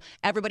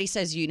 everybody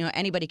says,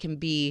 anybody can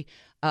be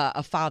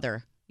a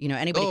father.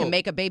 Anybody can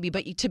make a baby,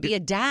 but to be a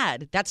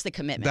dad, that's the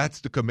commitment.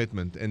 That's the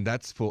commitment, and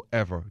that's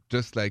forever.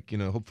 Just like,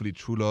 hopefully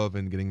true love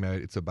and getting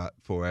married, it's about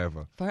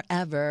forever.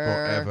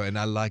 Forever. And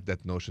I like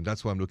that notion.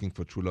 That's why I'm looking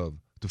for true love.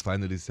 to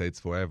finally say it's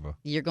forever.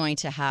 You're going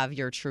to have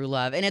your true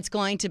love, and it's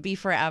going to be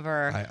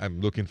forever.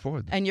 I'm looking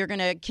forward. And you're going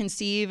to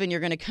conceive, and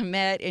you're going to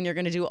commit, and you're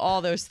going to do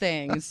all those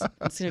things.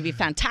 It's going to be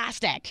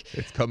fantastic.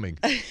 It's coming.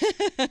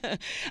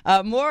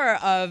 More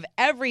of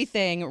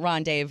everything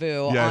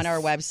Rendezvous on our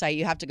website.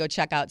 You have to go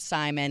check out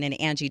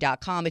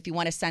simonandangie.com. If you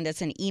want to send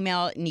us an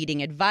email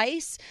needing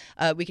advice,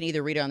 we can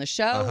either read it on the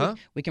show.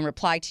 We can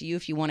reply to you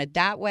if you want it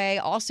that way.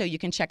 Also, you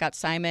can check out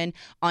Simon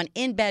on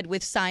In Bed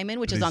with Simon,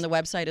 which is on the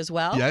website as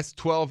well. Yes,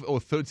 12 or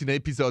 13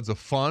 episodes of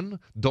fun.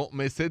 Don't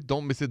miss it.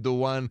 Don't miss it. The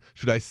one,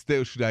 should I stay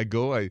or should I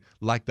go? I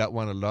like that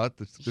one a lot.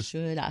 It's just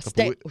should I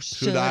stay or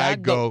should I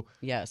go?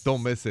 Yes.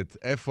 Don't miss it.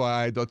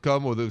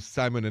 FYI.com or the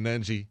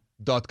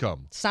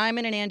simonandangie.com.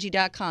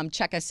 simonandangie.com.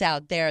 Check us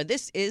out there.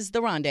 This is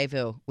The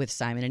Rendezvous with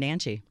Simon and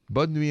Angie.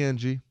 Bonne nuit,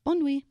 Angie. Bonne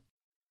nuit.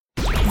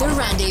 The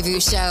Rendezvous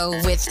Show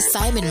with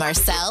Simon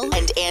Marcel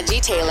and Angie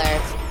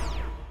Taylor.